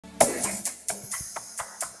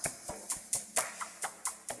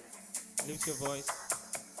Lift your voice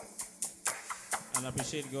and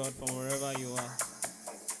appreciate God from wherever you are.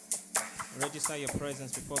 Register your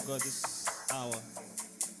presence before God this hour.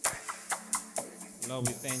 Lord,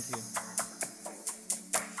 we thank you.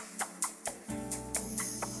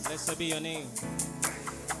 Blessed be your name.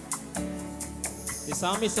 The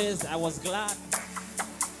psalmist says, I was glad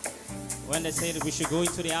when they said we should go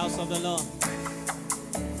into the house of the Lord,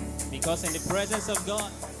 because in the presence of God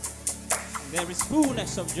there is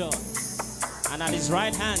fullness of joy, and at his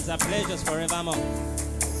right hands are pleasures forevermore.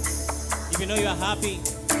 If you know you are happy,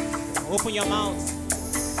 open your mouth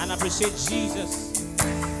and appreciate Jesus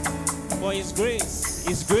for his grace,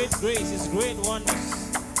 his great grace, his great wonders.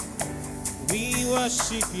 We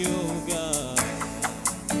worship you, God.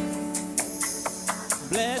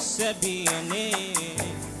 Blessed be your name,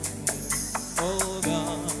 oh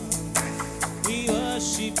God. We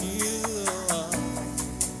worship you.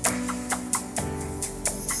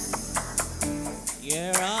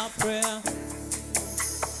 Hear our prayer.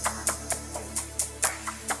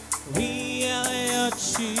 We are your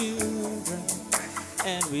children,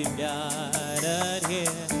 and we've gathered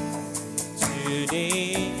here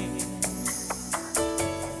today.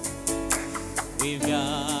 We've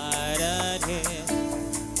gathered here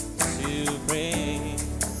to pray.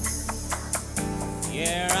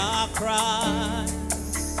 Hear our cry.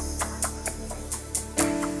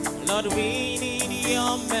 Lord, we need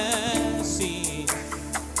your mercy,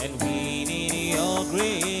 and we need your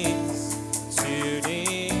grace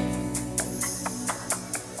today.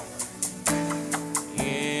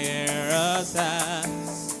 Hear us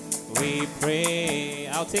as we pray.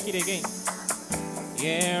 I'll take it again.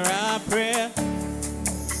 Hear our prayer.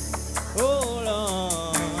 Oh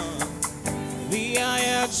Lord, we are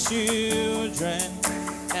your children,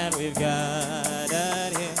 and we've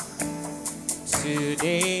gathered here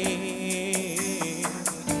today.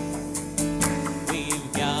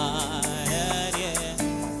 We've gathered here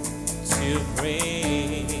to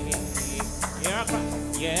pray. Hear our cry.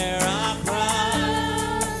 Hear our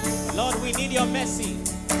cry. Lord, we need your mercy.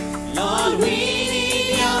 Lord, we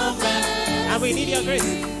need your mercy, and we need your grace,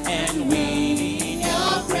 and we need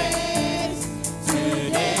your grace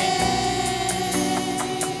today.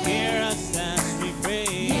 Hear us as we pray.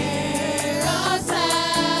 Hear us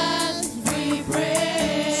as we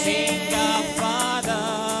pray. Sing our Father.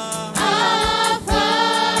 Our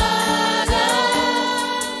Father,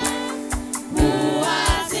 who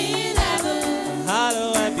art in heaven,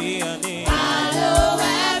 hallowed be your name.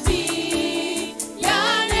 Hallowed be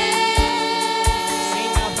your name.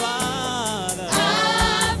 Sing our Father.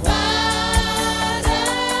 Our Father,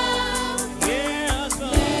 hear us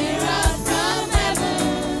from heaven.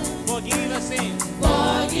 Forgive us sins.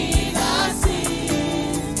 Forgive us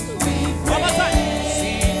sins. We pray. One more time.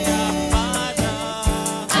 Sing our Father.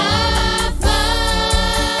 Our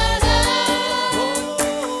Father,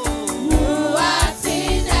 who art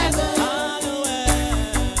in heaven, hallowed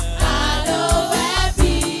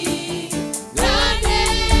be thy name.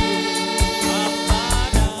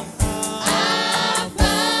 Our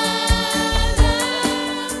Father,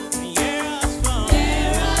 hear us from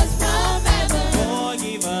heaven.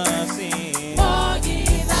 Forgive us sins.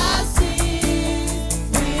 Forgive us sins.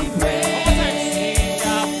 We pray. Sing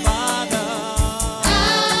our Father.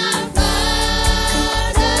 Our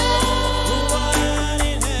Father,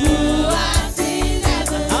 who art in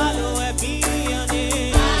heaven, hallowed be your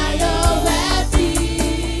name. Hallowed be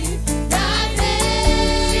thy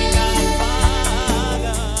name. Sing our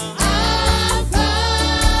Father. Our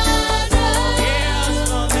Father, hear us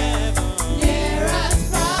from heaven. Hear us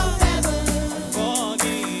from heaven.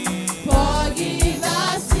 Forgive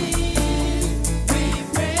us sins. We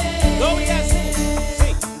pray. Though we are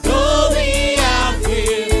sing. Though we are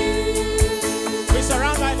few, we're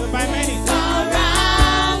surrounded by many.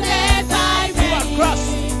 Surrounded by many.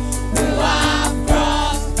 Who have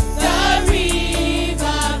crossed the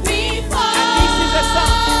river before.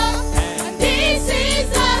 And this is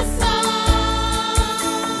the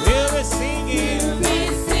song. We'll be singing. We'll be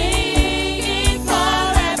singing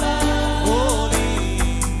forever. Holy,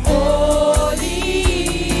 holy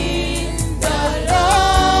is the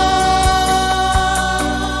Lord.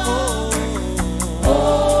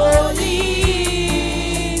 Holy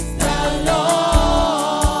is the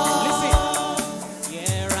Lord. Listen,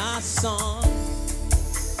 hear our song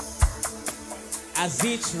as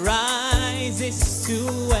it rises to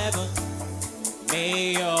heaven.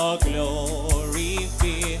 May your glory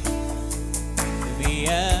fill the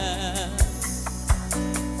earth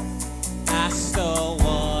as the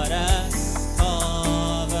waters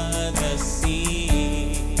cover the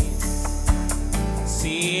sea.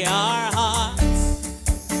 See our hearts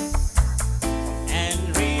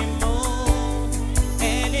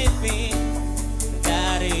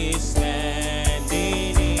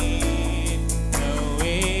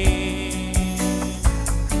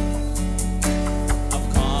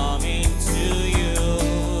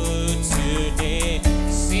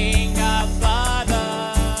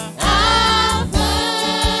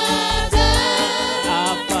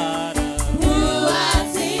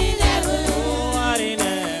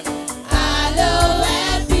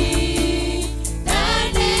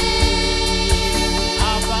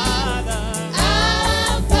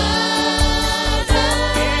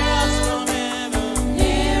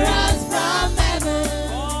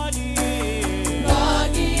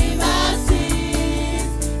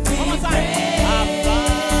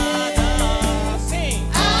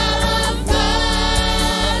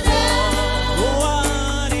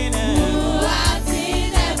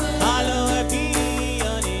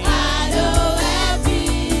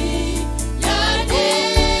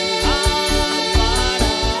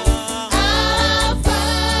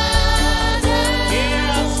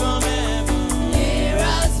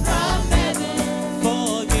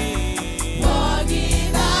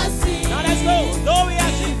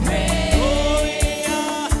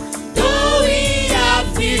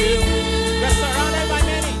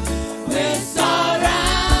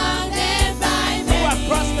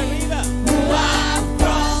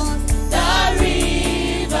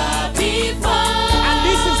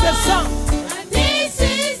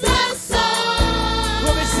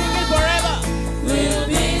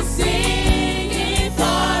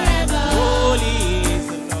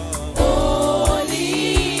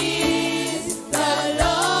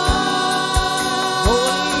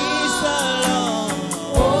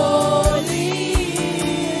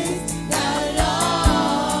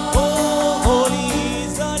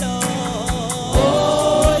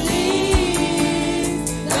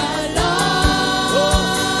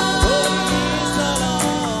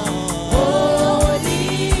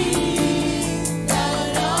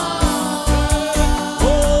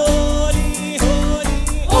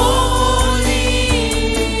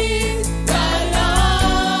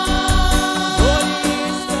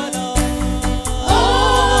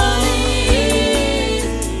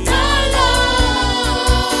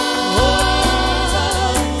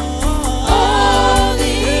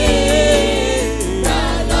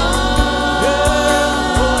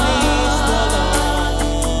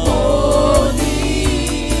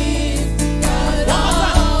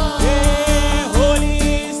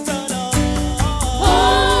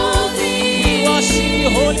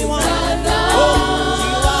Holy One. Oh,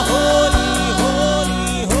 you are holy, holy,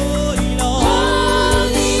 holy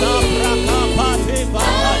Lord. Sabrakapate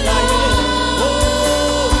bakadaye. Oh,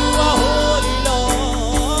 you are holy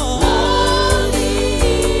Lord.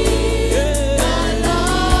 Yeah.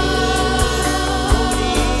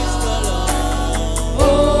 Holy is the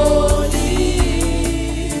Lord.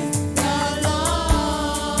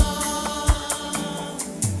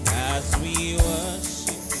 As we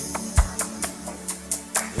worship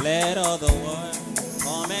you, let all the world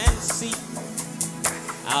come and see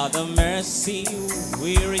how the mercy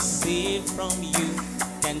we receive from you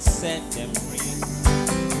can set them free.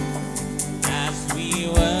 As we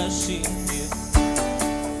worship you,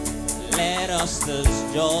 let us this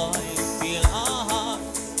joy fill our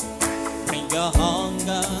hearts. Bring your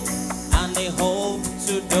hunger and the hope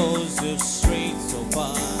to those who've strayed so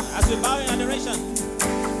far. As we bow in adoration,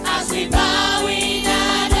 As we bow in and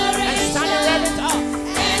stand in adoration reverence,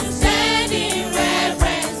 and stand in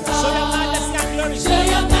reverence, show your majesty and glory. show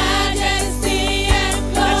your majesty and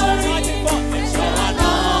Let your glory. anointing fall. Let Let your your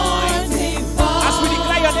anointing fall. As we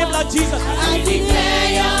declare your name, Lord Jesus. As we declare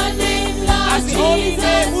your name, Lord As the holy name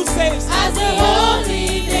Jesus, who saves. as the holy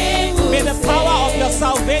name who May the power of your saves.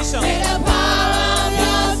 salvation May the power of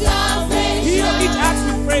your salvation heal each as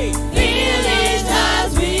we pray. heal each as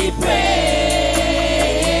we pray.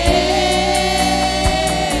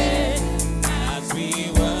 As we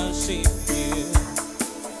worship you,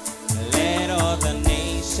 let all the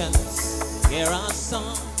nations hear our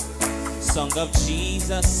song. Song of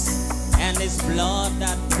Jesus and his blood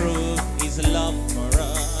that proved his love for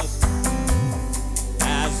us.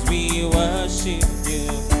 As we worship you,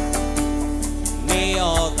 may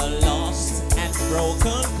all the lost and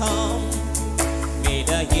broken come. May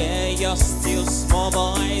they hear your still small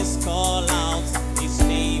voice call out his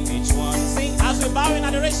name each one. Sing as we bow in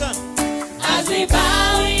adoration As we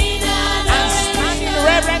bow in and stand in adoration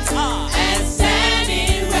reverence. and stand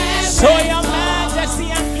in reverence, Show your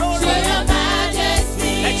majesty and glory. show your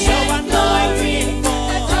majesty Let your and glory. anointing fall.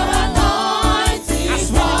 Let your anointing As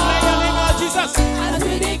we declare your name, Lord fall. Jesus. As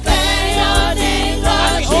we declare your name, As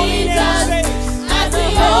Lord the holy name Jesus, says. as the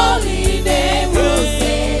holy name will May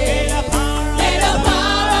say, the power of may the your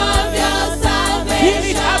power of your heal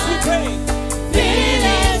it as we salvation pray. fill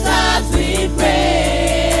us as we pray.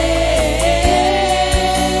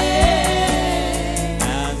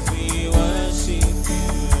 As we worship you,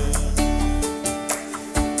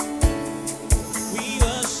 we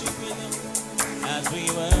worship you, Lord. As we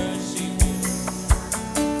worship you,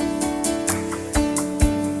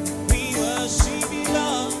 we worship you,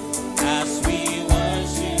 Lord. As we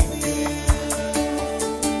worship you,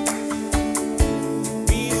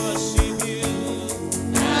 we worship you.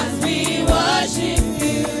 As we worship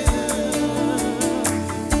you,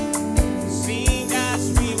 Sing as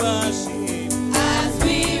we worship. as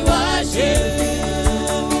we worship you,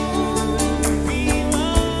 We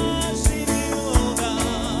worship you, oh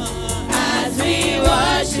God. as we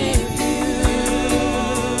worship you,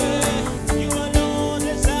 You alone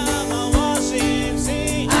deserve our worship.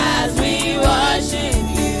 Sing. as we worship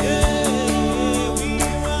you, We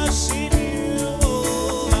worship you, oh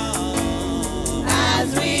God. as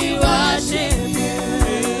we worship you,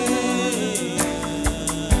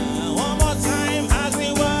 One more time as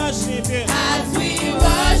we worship you. as we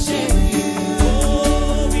worship you,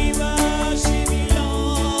 Oh, we worship you,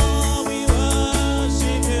 Lord. We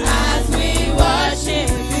worship you. as we worship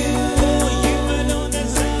you, Oh, you alone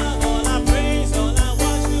deserve all our praise, all our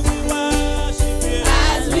worship. We worship you.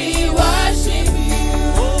 as we worship you,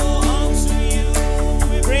 Oh, unto you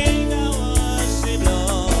we bring our worship,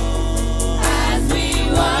 Lord. as we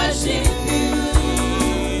worship you,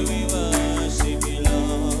 We worship you,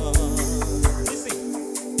 Lord. Listen,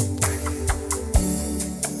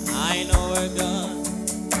 I know a God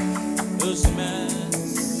who's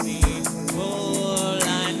merciful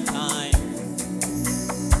and kind,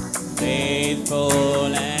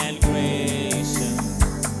 faithful and gracious,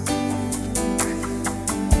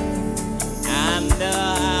 and the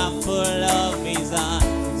apple of his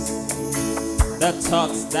eyes, the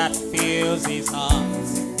thoughts that fills his heart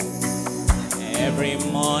every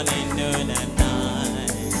morning, noon and night.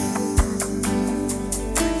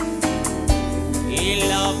 He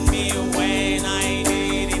loved me when I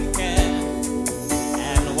didn't care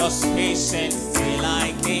and was patient till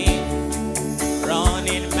I came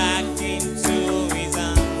running back into his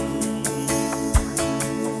arms.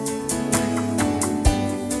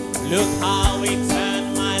 Look how he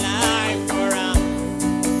turned my life around,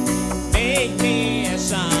 make me a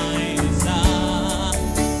shining star,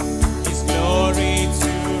 his glory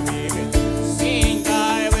to reveal. Sing,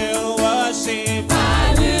 I will worship,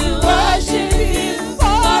 I will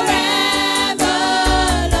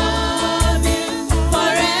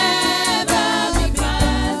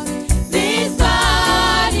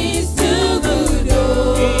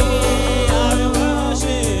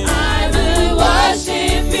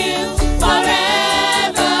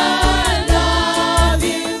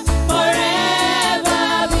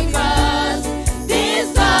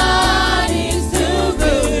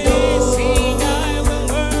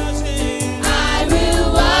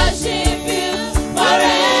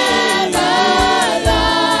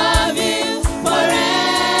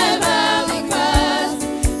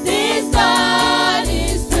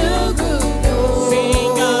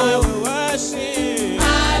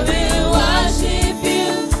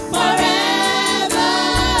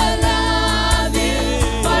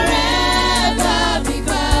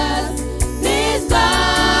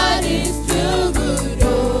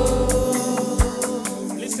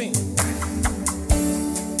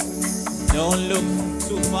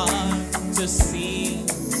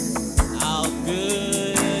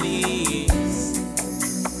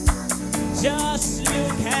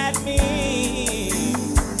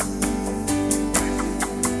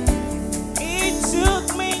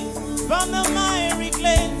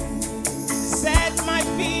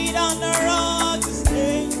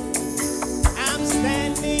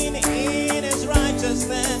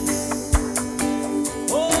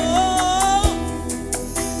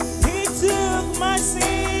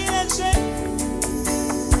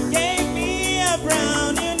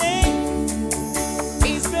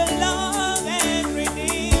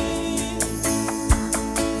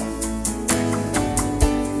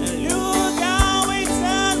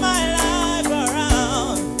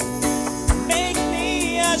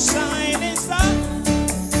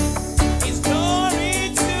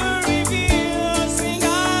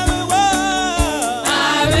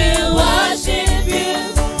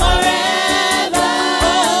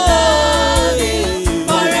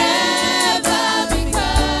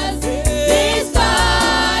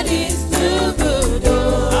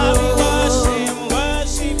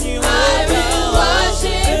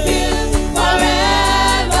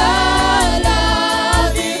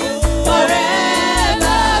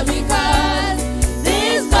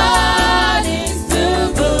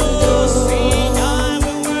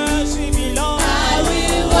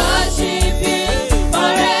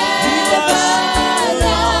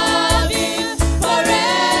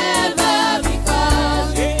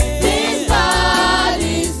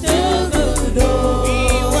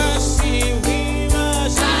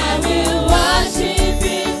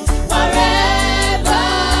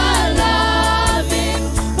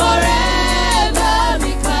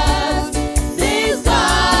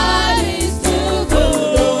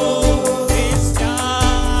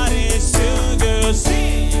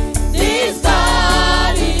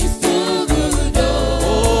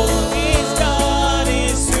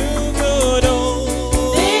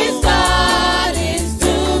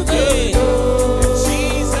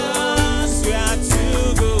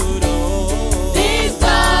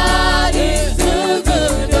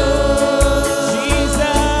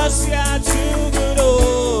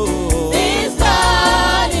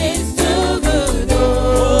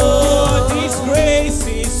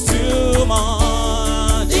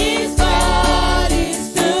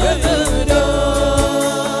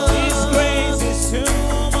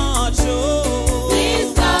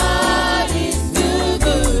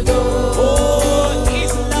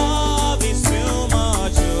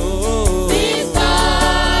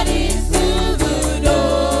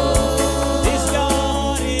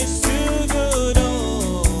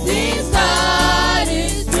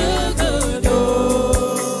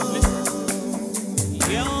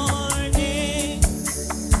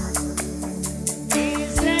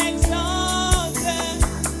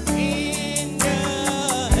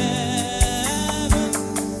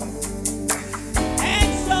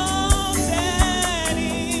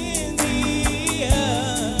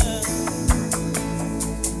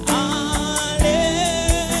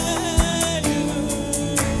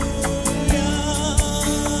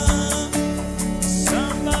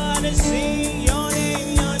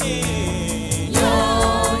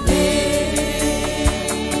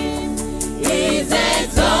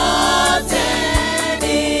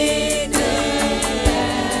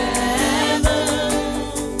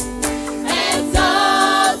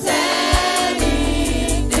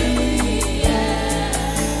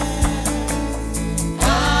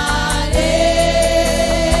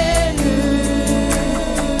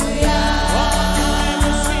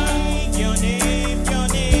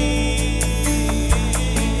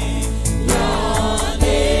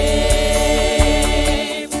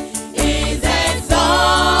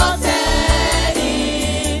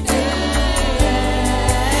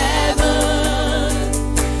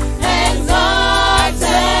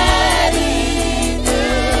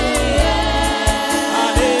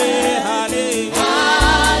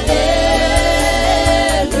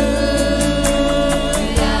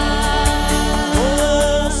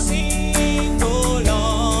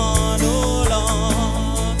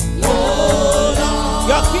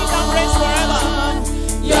kingdom reigns forever.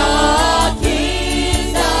 Your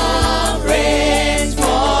kingdom reigns forever.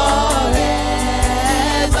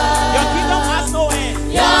 Your kingdom has no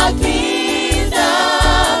end. Your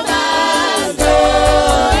kingdom has no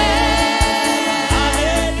end.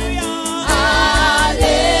 Hallelujah.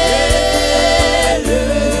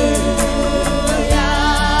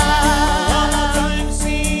 Hallelujah. One more time,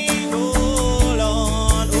 sing, oh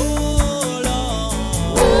Lord, oh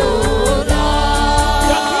Lord. Oh Lord,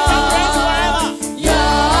 Your kingdom reigns forever.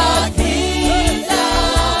 your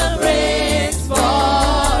kingdom reigns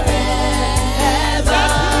forever.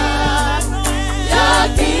 Your kingdom has no end. Your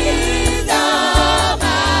kingdom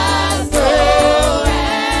has no end.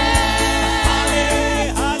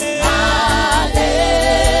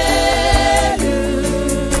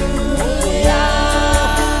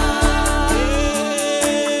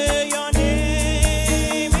 Your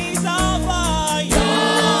name is Alpha.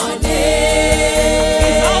 Your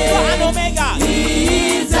It's Alpha name and Omega.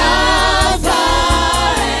 is Alpha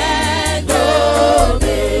and Omega.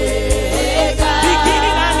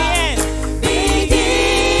 Beginning and the end.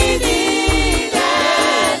 Beginning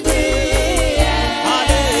and the end.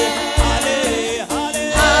 Hallelujah.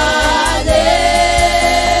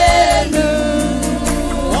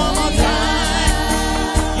 One more Hallelujah.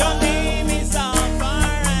 time. Your name is Alpha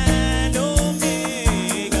and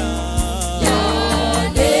Omega. Your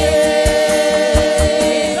It's name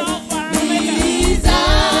Alpha and Omega. is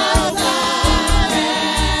Alpha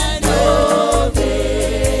and Omega.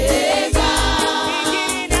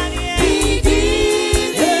 Beginning and the end.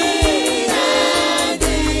 Beginning and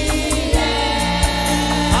the end.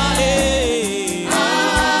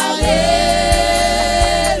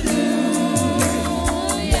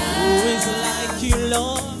 Hallelujah. Who is like you,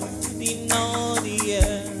 Lord, in all the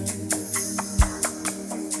earth?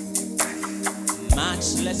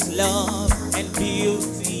 Matchless love and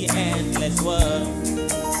beauty, endless worth.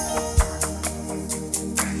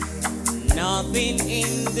 Nothing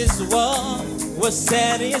in this world will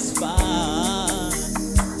satisfy.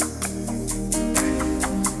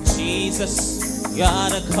 Jesus,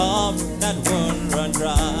 got a cup that won't run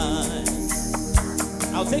dry.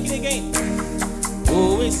 I'll take it again.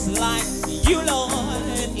 Who is like you,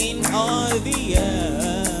 Lord, in all the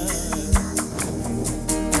earth?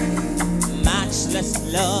 Matchless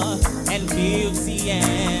love and beauty,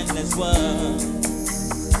 endless worth.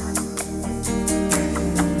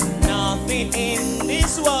 Nothing in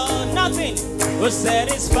this world, nothing will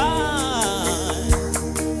satisfy.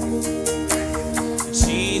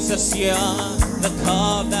 Jesus, you're the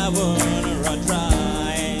cup that won't run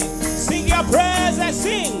dry. Sing your praises,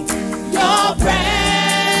 sing. Your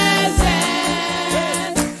presence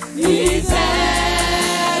is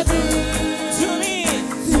heaven To me,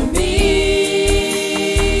 to me.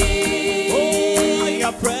 oh,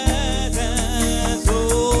 your presence, oh,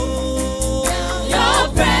 Your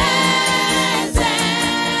presence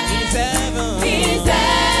is heaven. is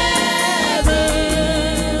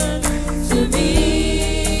heaven to me.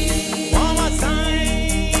 One more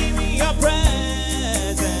time, your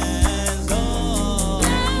presence, Lord,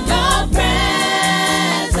 Your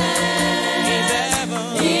presence is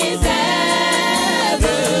heaven. is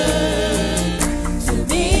heaven to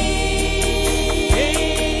me.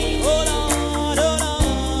 Hey, oh Lord,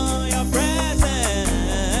 your presence,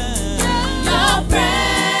 Your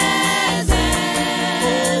presence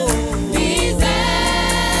is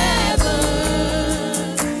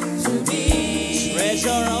heaven to me.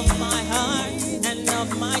 treasure of my heart and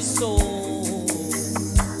of my soul.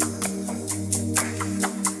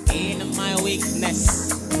 In my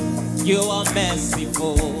weakness, you are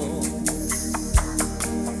merciful.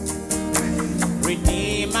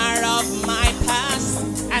 Redeemer of my past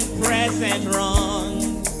and present wrong,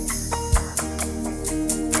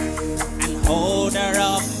 and holder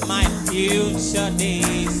of my future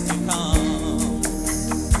days to come.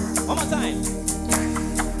 One more time.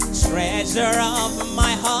 Treasure of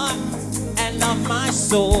my heart and of my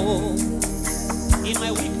soul. In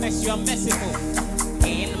my weakness, you are merciful.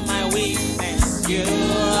 In my weakness, you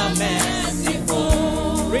are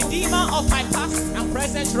merciful. Redeemer of my past and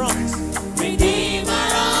present wrongs. Redeemer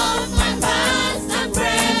of my past and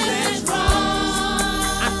present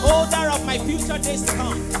wrongs, And holder of my future days to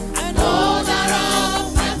come. and holder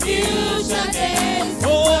of my future days to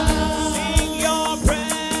Oh, come. sing your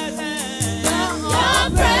presence. Your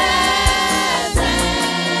presence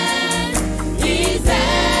is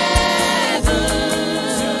heaven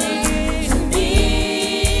to me.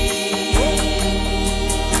 Oh,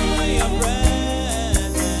 your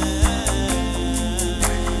presence.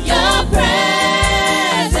 Your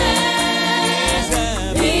presence Is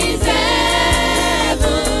heaven. is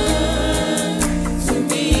heaven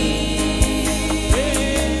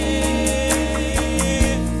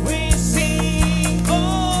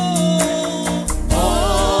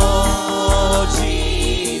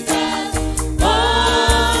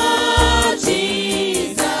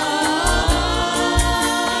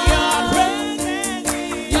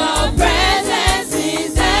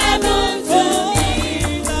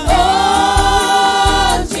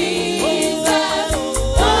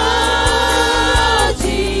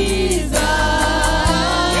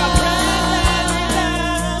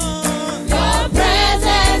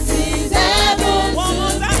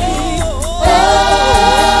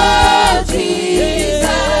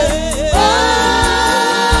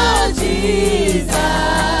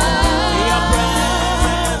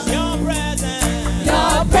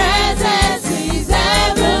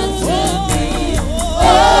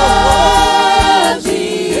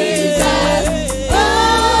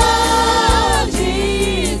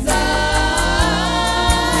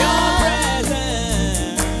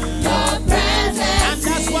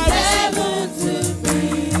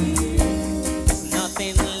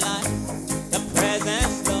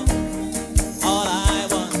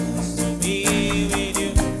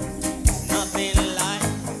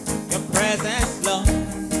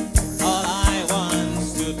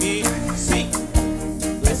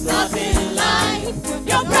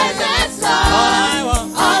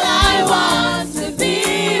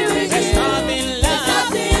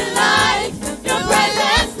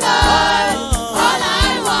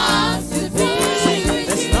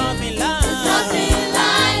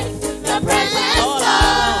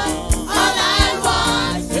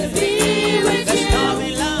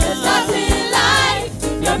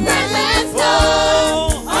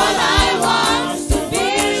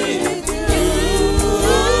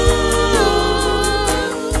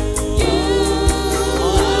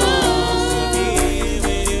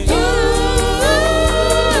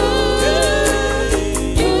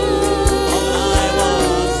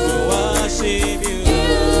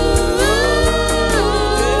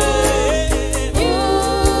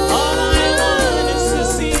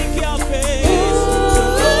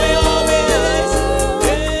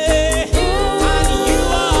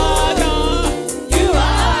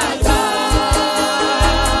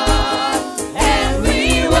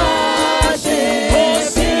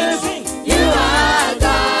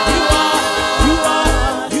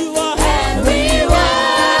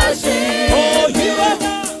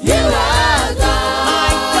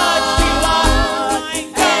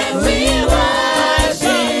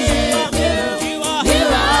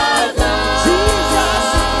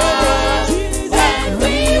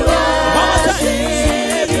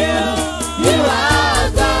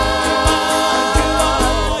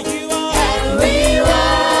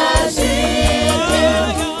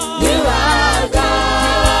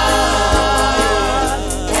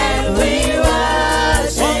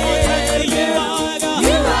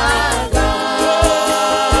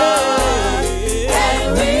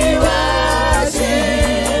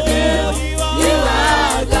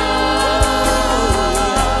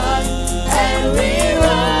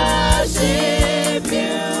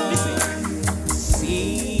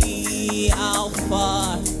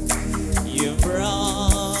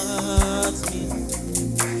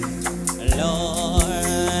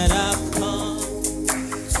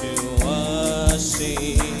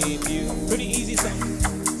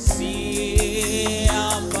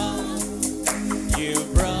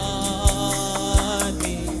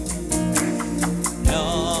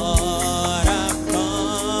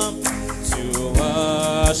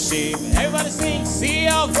worship. Everybody sing, see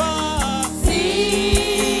how far.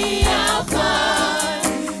 See how far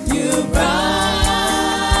you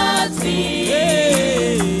brought me.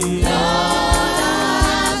 Hey. Lord,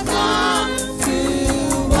 I've come to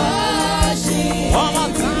worship. One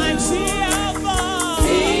more time, see how far.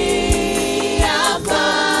 See how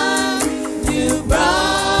far you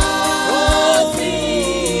brought me.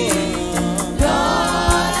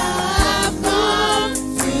 Lord, I've come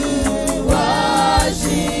to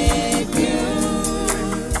worship you.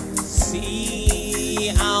 See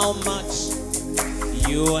how much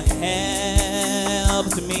you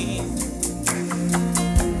helped me.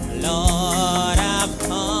 Lord, I've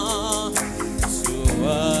come to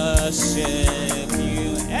worship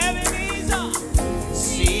you. Ebenezer,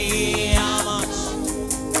 see how much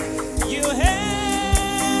you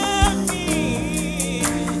helped me.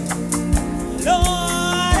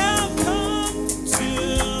 Lord, I've come to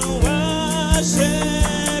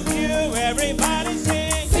worship you. Everybody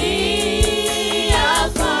sing. See how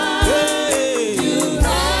far Hey. you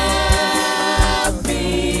have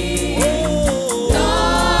me.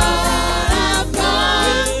 Lord, I've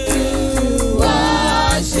come to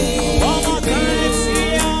worship One more time, you.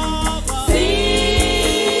 see how far.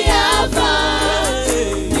 See how far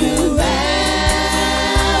you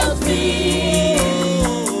helped me.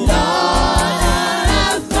 Lord,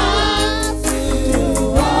 I've come to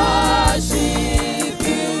worship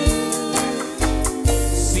you.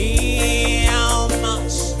 See how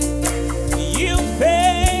much you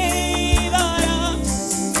favored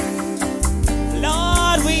us.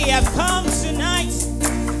 Lord, we have come tonight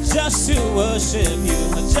just to worship you,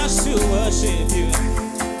 just to worship you.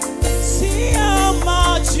 See how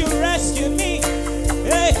much you rescued me,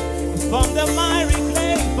 hey, from the miry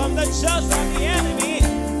clay, from the jaws of the enemy.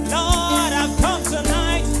 Lord, I've come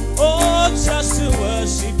tonight, oh, just to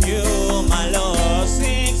worship